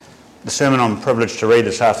The sermon I'm privileged to read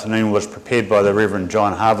this afternoon was prepared by the Reverend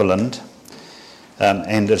John Haviland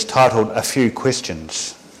and is titled A Few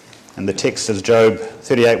Questions. And the text is Job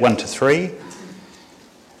 38, 1-3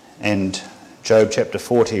 and Job chapter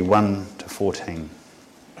 40, 1-14.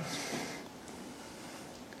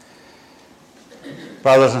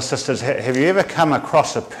 Brothers and sisters, have you ever come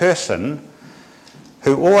across a person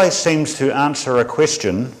who always seems to answer a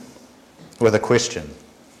question with a question?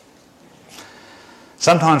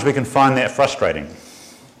 Sometimes we can find that frustrating.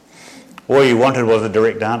 All you wanted was a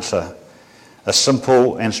direct answer, a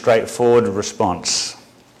simple and straightforward response.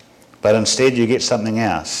 But instead you get something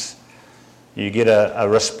else. You get a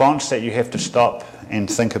response that you have to stop and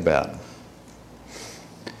think about.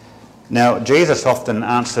 Now, Jesus often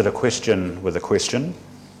answered a question with a question.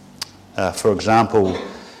 For example,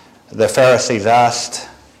 the Pharisees asked,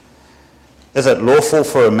 "Is it lawful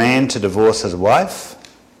for a man to divorce his wife?"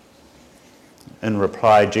 In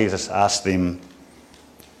reply, Jesus asked them,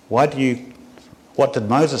 what did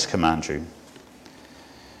Moses command you?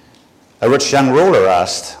 A rich young ruler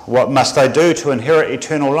asked, "What must I do to inherit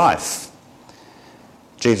eternal life?"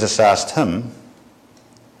 Jesus asked him,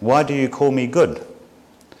 "Why do you call me good?"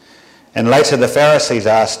 And later the Pharisees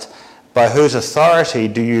asked, "By whose authority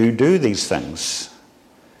do you do these things?"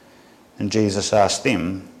 And Jesus asked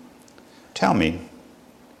them, "Tell me,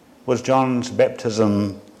 was John's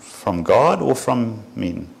baptism from God or from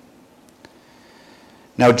men?"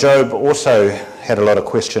 Now Job also had a lot of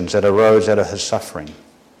questions that arose out of his suffering.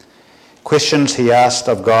 Questions he asked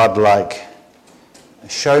of God like,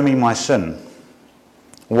 "Show me my sin.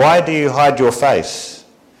 Why do you hide your face?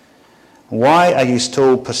 Why are you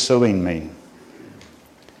still pursuing me?"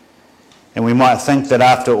 And we might think that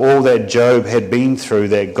after all that Job had been through,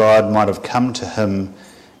 that God might have come to him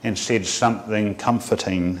and said something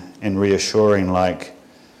comforting and reassuring like,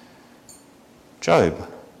 "Job,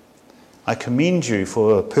 I commend you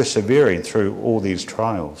for persevering through all these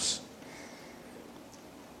trials."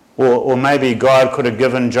 Or maybe God could have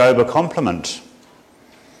given Job a compliment.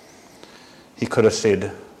 He could have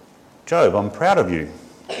said, "Job, I'm proud of you."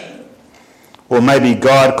 Or maybe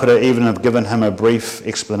God could have even have given him a brief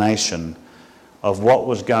explanation of what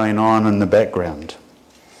was going on in the background.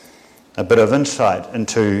 A bit of insight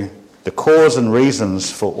into the cause and reasons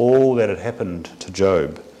for all that had happened to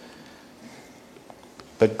Job.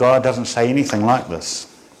 But God doesn't say anything like this.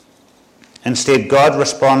 Instead, God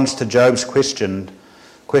responds to Job's questions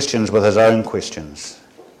with his own questions.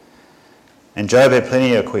 And Job had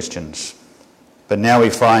plenty of questions, but now we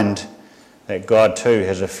find that God too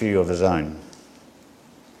has a few of his own.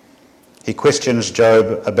 He questions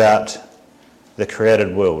Job about the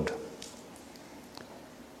created world.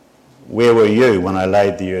 Where were you when I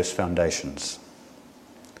laid the earth's foundations?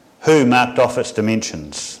 Who marked off its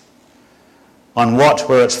dimensions? On what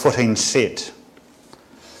were its footings set?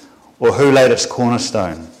 Or who laid its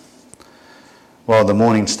cornerstone? While the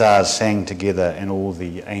morning stars sang together and all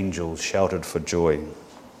the angels shouted for joy.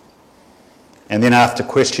 And then after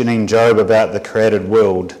questioning Job about the created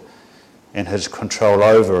world and his control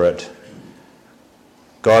over it,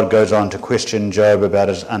 God goes on to question Job about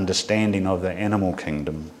his understanding of the animal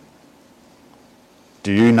kingdom.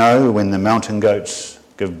 Do you know when the mountain goats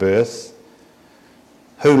give birth?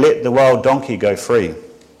 Who let the wild donkey go free?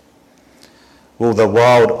 Will the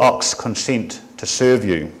wild ox consent to serve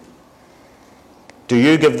you? Do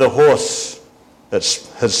you give the horse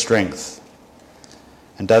his strength?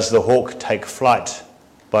 And does the hawk take flight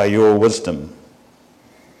by your wisdom?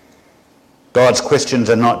 God's questions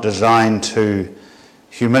are not designed to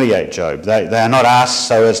humiliate Job. They are not asked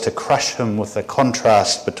so as to crush him with the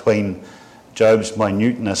contrast between Job's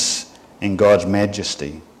minuteness and God's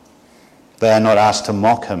majesty. They are not asked to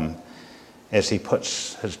mock him as he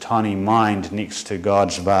puts his tiny mind next to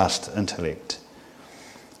God's vast intellect.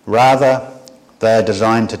 Rather, they are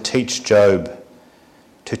designed to teach Job,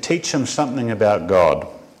 to teach him something about God,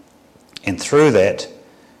 and through that,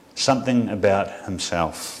 something about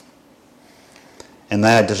himself. And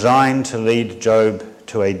they are designed to lead Job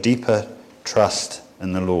to a deeper trust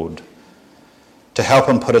in the Lord, to help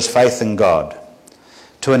him put his faith in God,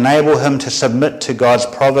 to enable him to submit to God's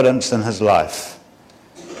providence in his life,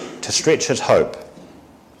 to stretch his hope,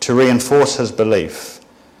 to reinforce his belief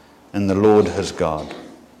in the Lord his God.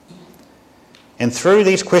 And through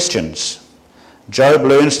these questions, Job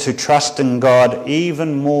learns to trust in God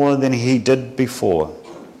even more than he did before.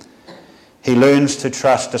 He learns to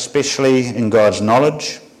trust especially in God's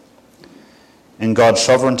knowledge, in God's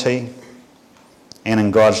sovereignty, and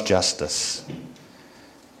in God's justice.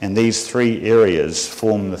 And these three areas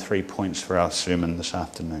form the 3 points for our sermon this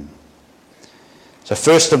afternoon. So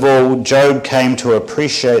first of all, Job came to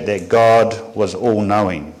appreciate that God was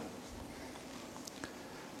all-knowing.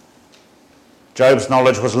 Job's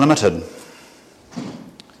knowledge was limited.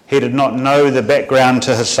 He did not know the background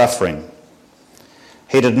to his suffering.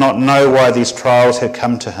 He did not know why these trials had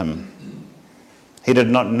come to him. He did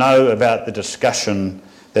not know about the discussion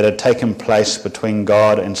that had taken place between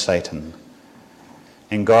God and Satan.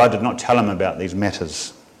 And God did not tell him about these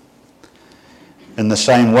matters. In the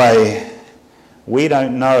same way, we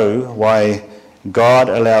don't know why God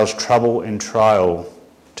allows trouble and trial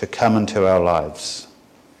to come into our lives.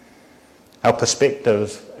 Our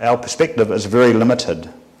perspective is very limited,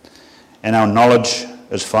 and our knowledge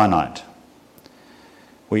is finite.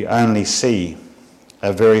 We only see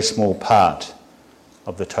a very small part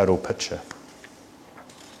of the total picture.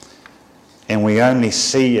 And we only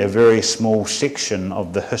see a very small section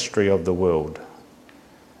of the history of the world.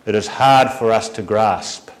 It is hard for us to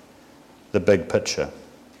grasp the big picture.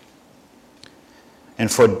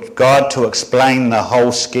 And for God to explain the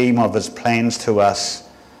whole scheme of his plans to us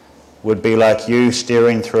would be like you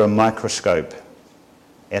staring through a microscope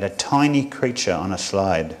at a tiny creature on a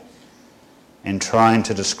slide and trying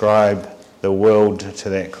to describe the world to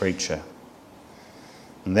that creature.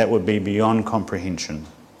 And that would be beyond comprehension.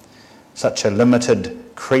 Such a limited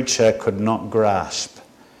creature could not grasp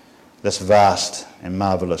this vast and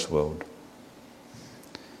marvellous world.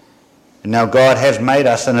 And now God has made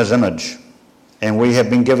us in his image, and we have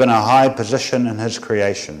been given a high position in his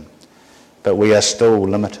creation, but we are still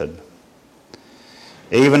limited.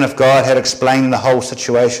 Even if God had explained the whole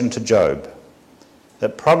situation to Job,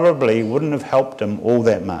 it probably wouldn't have helped him all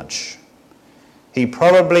that much. He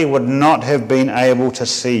probably would not have been able to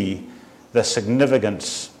see the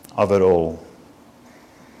significance of it all.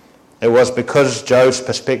 It was because Job's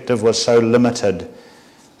perspective was so limited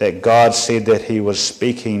that God said that he was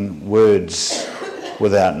speaking words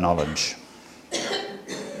without knowledge.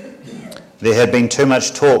 There had been too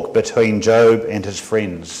much talk between Job and his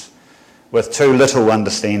friends, with too little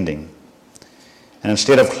understanding. And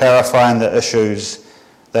instead of clarifying the issues,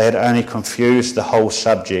 they had only confused the whole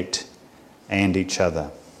subject and each other.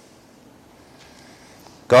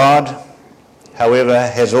 God, however,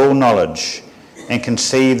 has all knowledge and can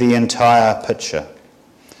see the entire picture.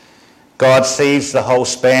 God sees the whole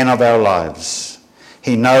span of our lives.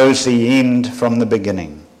 He knows the end from the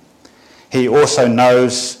beginning. He also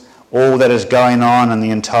knows all that is going on in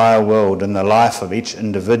the entire world, in the life of each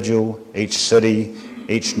individual, each city,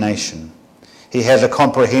 each nation. He has a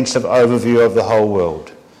comprehensive overview of the whole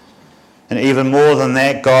world. And even more than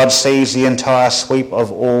that, God sees the entire sweep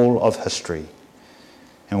of all of history.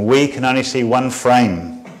 And we can only see one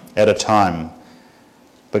frame at a time.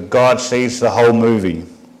 But God sees the whole movie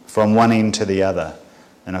from one end to the other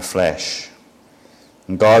in a flash.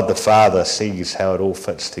 And God the Father sees how it all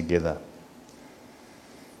fits together.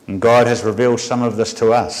 And God has revealed some of this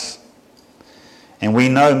to us. And we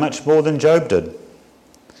know much more than Job did.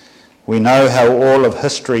 We know how all of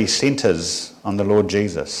history centres on the Lord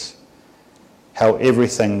Jesus, how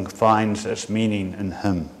everything finds its meaning in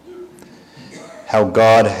him, how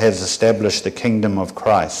God has established the kingdom of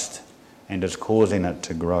Christ and is causing it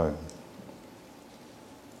to grow.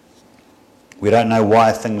 We don't know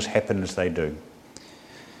why things happen as they do,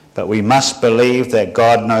 but we must believe that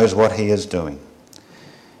God knows what he is doing.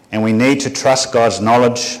 And we need to trust God's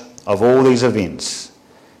knowledge of all these events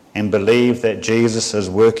and believe that Jesus is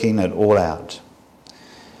working it all out.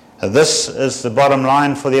 This is the bottom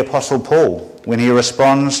line for the Apostle Paul when he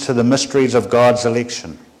responds to the mysteries of God's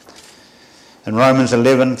election. In Romans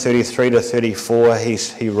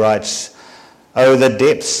 11:33-34, he writes, "Oh, the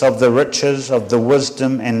depths of the riches of the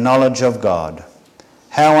wisdom and knowledge of God!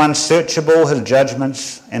 How unsearchable his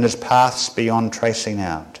judgments and his paths beyond tracing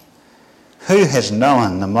out! Who has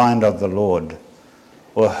known the mind of the Lord,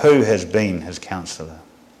 or who has been his counselor?"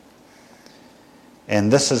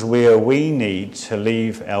 And this is where we need to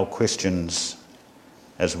leave our questions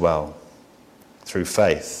as well, through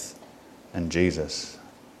faith in Jesus.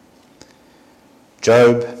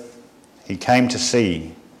 Job, he came to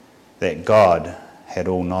see that God had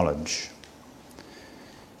all knowledge.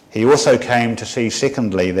 He also came to see,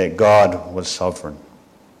 secondly, that God was sovereign.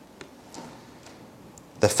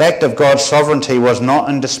 The fact of God's sovereignty was not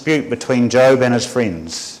in dispute between Job and his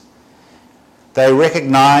friends. They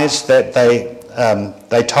recognized that they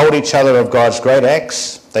told each other of God's great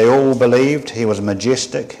acts. They all believed he was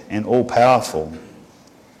majestic and all-powerful.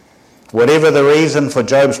 Whatever the reason for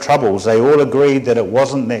Job's troubles, they all agreed that it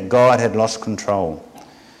wasn't that God had lost control.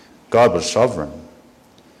 God was sovereign.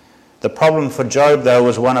 The problem for Job, though,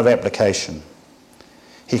 was one of application.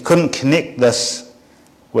 He couldn't connect this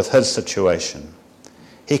with his situation.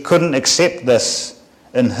 He couldn't accept this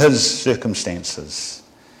in his circumstances.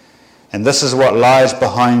 And this is what lies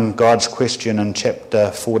behind God's question in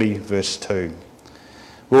chapter 40, verse 2.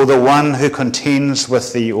 Will the one who contends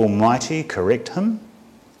with the Almighty correct him?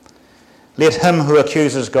 Let him who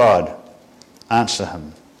accuses God answer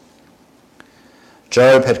him.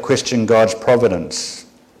 Job had questioned God's providence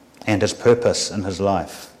and his purpose in his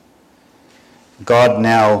life. God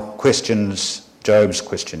now questions Job's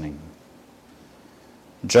questioning.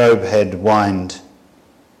 Job had whined,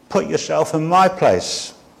 "Put yourself in my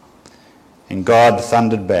place." And God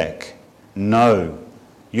thundered back, "No,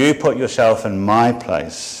 you put yourself in my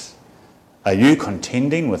place. Are you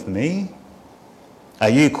contending with me?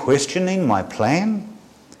 Are you questioning my plan?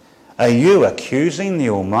 Are you accusing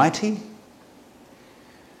the Almighty?"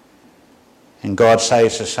 And God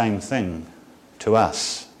says the same thing to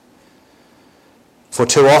us. For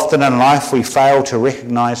too often in life we fail to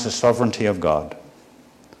recognise the sovereignty of God.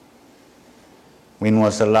 When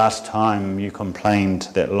was the last time you complained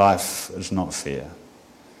that life is not fair?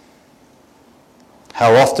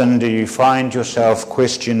 How often do you find yourself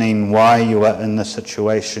questioning why you are in the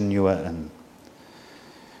situation you are in?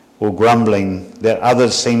 Or grumbling that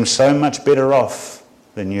others seem so much better off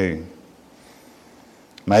than you?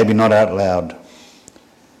 Maybe not out loud,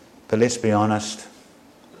 but let's be honest.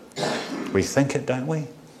 We think it, don't we?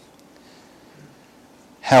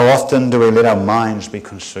 How often do we let our minds be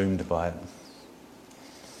consumed by it?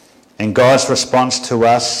 And God's response to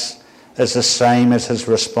us is the same as his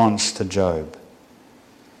response to Job.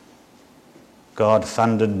 God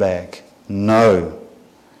thundered back, "No,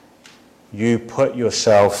 you put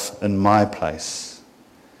yourself in my place.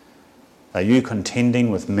 Are you contending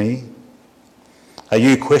with me? Are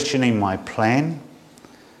you questioning my plan?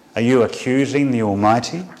 Are you accusing the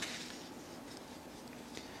Almighty?"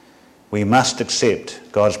 We must accept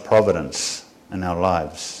God's providence in our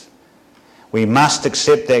lives. We must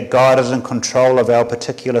accept that God is in control of our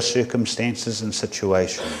particular circumstances and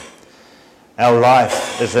situation. Our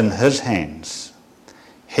life is in his hands.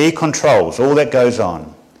 He controls all that goes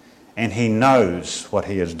on, and he knows what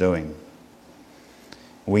he is doing.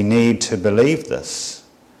 We need to believe this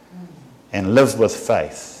and live with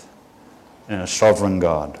faith in a sovereign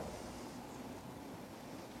God.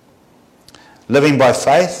 Living by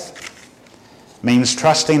faith means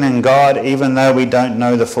trusting in God even though we don't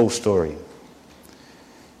know the full story.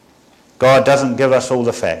 God doesn't give us all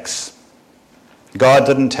the facts. God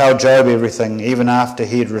didn't tell Job everything even after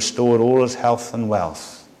he had restored all his health and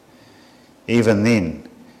wealth. Even then,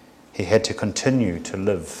 he had to continue to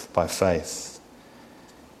live by faith.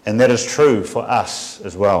 And that is true for us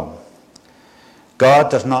as well.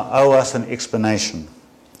 God does not owe us an explanation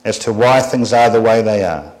as to why things are the way they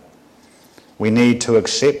are. We need to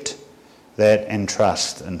accept that and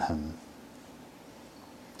trust in him.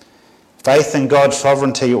 Faith in God's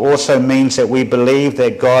sovereignty also means that we believe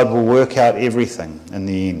that God will work out everything in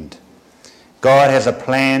the end. God has a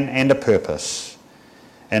plan and a purpose,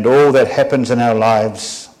 and all that happens in our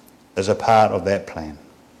lives is a part of that plan.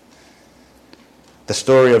 The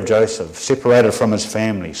story of Joseph, separated from his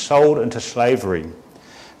family, sold into slavery,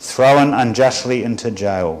 thrown unjustly into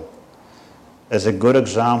jail, is a good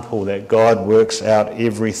example that God works out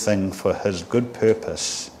everything for his good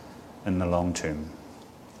purpose in the long term.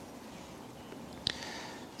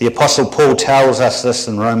 The Apostle Paul tells us this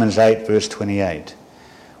in Romans 8, verse 28.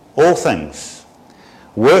 All things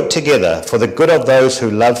work together for the good of those who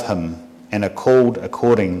love him and are called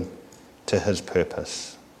according to his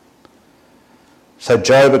purpose. So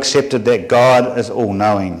Job accepted that God is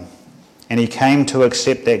all-knowing, and he came to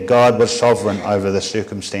accept that God was sovereign over the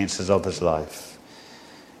circumstances of his life.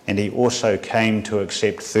 And he also came to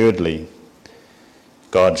accept, thirdly,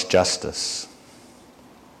 God's justice.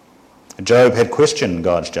 Job had questioned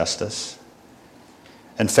God's justice.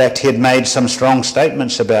 In fact, he had made some strong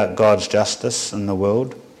statements about God's justice in the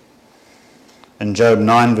world. In Job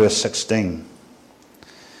 9, verse 16,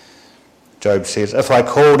 Job says, "If I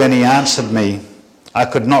called and he answered me, I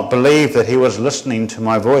could not believe that he was listening to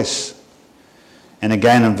my voice." And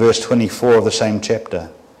again in verse 24 of the same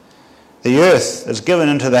chapter, "The earth is given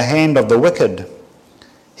into the hand of the wicked.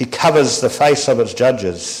 He covers the face of its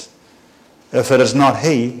judges. If it is not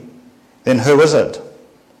he, then who is it?"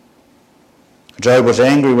 Job was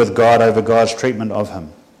angry with God over God's treatment of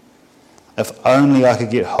him. "If only I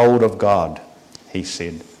could get hold of God," he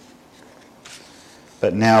said.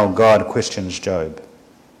 But now God questions Job.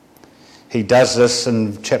 He does this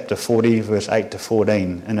in chapter 40, verse 8 to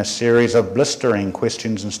 14, in a series of blistering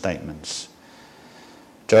questions and statements.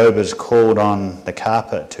 Job is called on the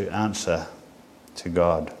carpet to answer to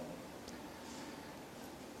God.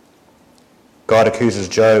 God accuses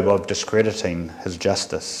Job of discrediting his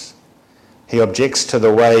justice. He objects to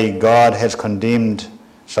the way Job has condemned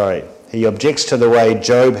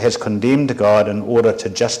God in order to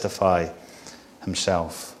justify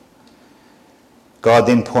himself. God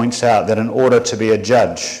then points out that in order to be a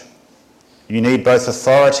judge, you need both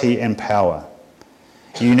authority and power.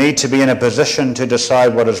 You need to be in a position to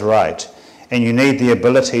decide what is right, and you need the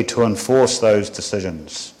ability to enforce those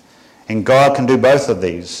decisions. And God can do both of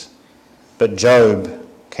these, but Job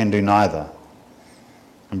can do neither.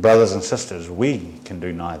 And brothers and sisters, we can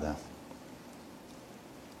do neither.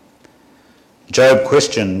 Job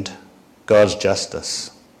questioned God's justice.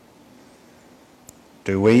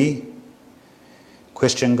 Do we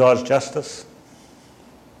question God's justice?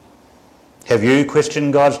 Have you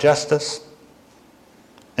questioned God's justice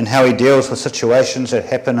and how he deals with situations that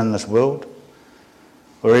happen in this world,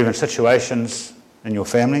 or even situations in your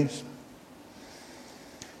families?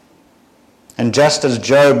 And just as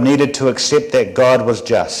Job needed to accept that God was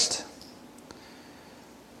just,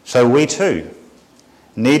 so we too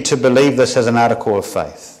need to believe this as an article of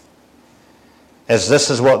faith, as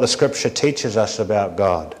this is what the Scripture teaches us about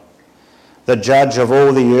God. The judge of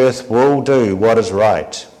all the earth will do what is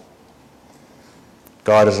right.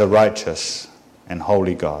 God is a righteous and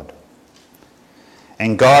holy God.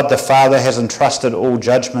 And God the Father has entrusted all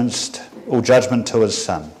judgment to his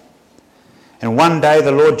Son. And one day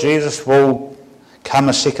the Lord Jesus will come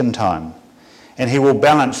a second time, and he will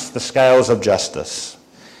balance the scales of justice.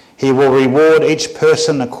 He will reward each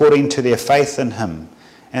person according to their faith in him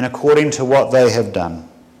and according to what they have done.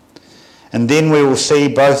 And then we will see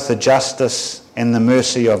both the justice and the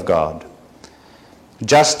mercy of God.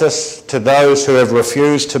 Justice to those who have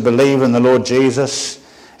refused to believe in the Lord Jesus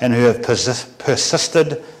and who have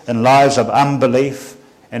persisted in lives of unbelief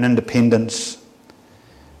and independence.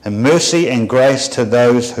 And mercy and grace to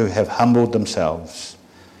those who have humbled themselves,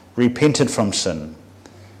 repented from sin,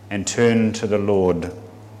 and turned to the Lord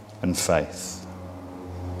in faith.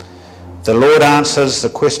 The Lord answers the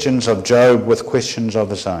questions of Job with questions of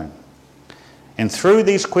his own. And through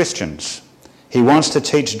these questions, he wants to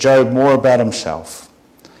teach Job more about himself,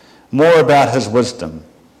 more about his wisdom,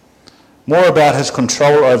 more about his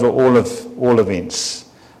control over all events,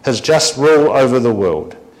 his just rule over the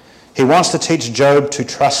world. He wants to teach Job to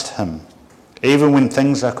trust him, even when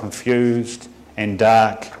things are confused and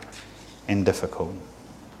dark and difficult.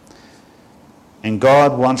 And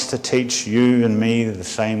God wants to teach you and me the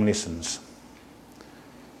same lessons.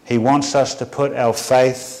 He wants us to put our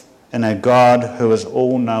faith in a God who is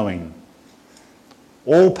all-knowing,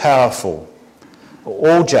 all-powerful,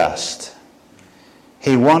 all-just.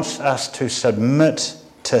 He wants us to submit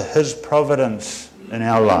to his providence in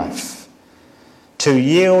our life, to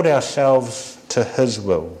yield ourselves to his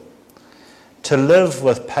will, to live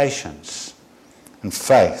with patience and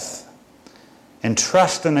faith, and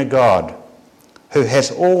trust in a God who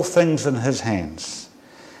has all things in his hands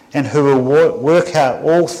and who will work out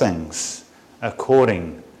all things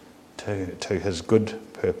according to his good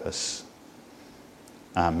purpose.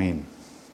 Amen.